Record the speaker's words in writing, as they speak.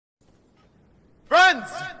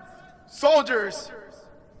Friends, soldiers,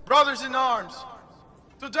 brothers in arms,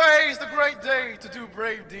 today is the great day to do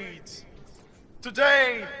brave deeds.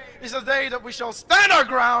 Today is the day that we shall stand our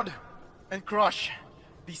ground and crush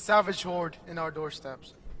the savage horde in our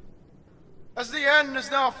doorsteps. As the end has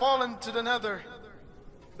now fallen to the nether,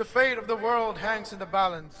 the fate of the world hangs in the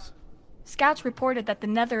balance. Scouts reported that the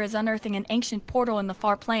Nether is unearthing an ancient portal in the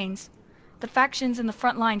far plains. The factions in the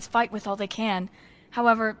front lines fight with all they can.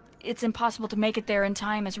 However, it's impossible to make it there in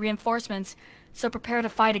time as reinforcements, so prepare to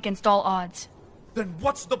fight against all odds. Then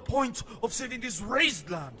what's the point of saving this raised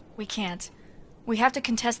land? We can't. We have to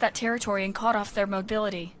contest that territory and cut off their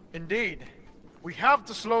mobility. Indeed. We have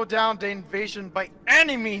to slow down the invasion by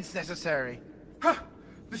any means necessary. Huh!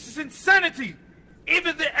 This is insanity!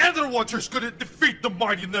 Even the Nether Watchers couldn't defeat the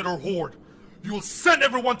mighty Nether Horde! You'll send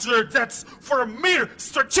everyone to their deaths for a mere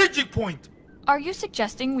strategic point! Are you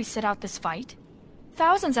suggesting we sit out this fight?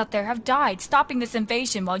 Thousands out there have died stopping this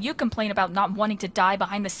invasion while you complain about not wanting to die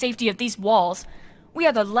behind the safety of these walls. We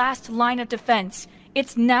are the last line of defense.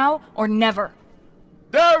 It's now or never.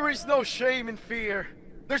 There is no shame in fear.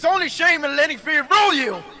 There's only shame in letting fear rule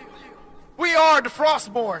you! We are the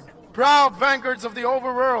Frostborn, proud vanguards of the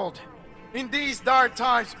overworld. In these dark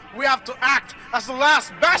times, we have to act as the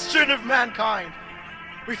last bastion of mankind.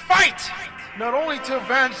 We fight, not only to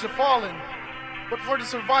avenge the fallen, but for the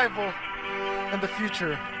survival and the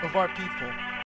future of our people.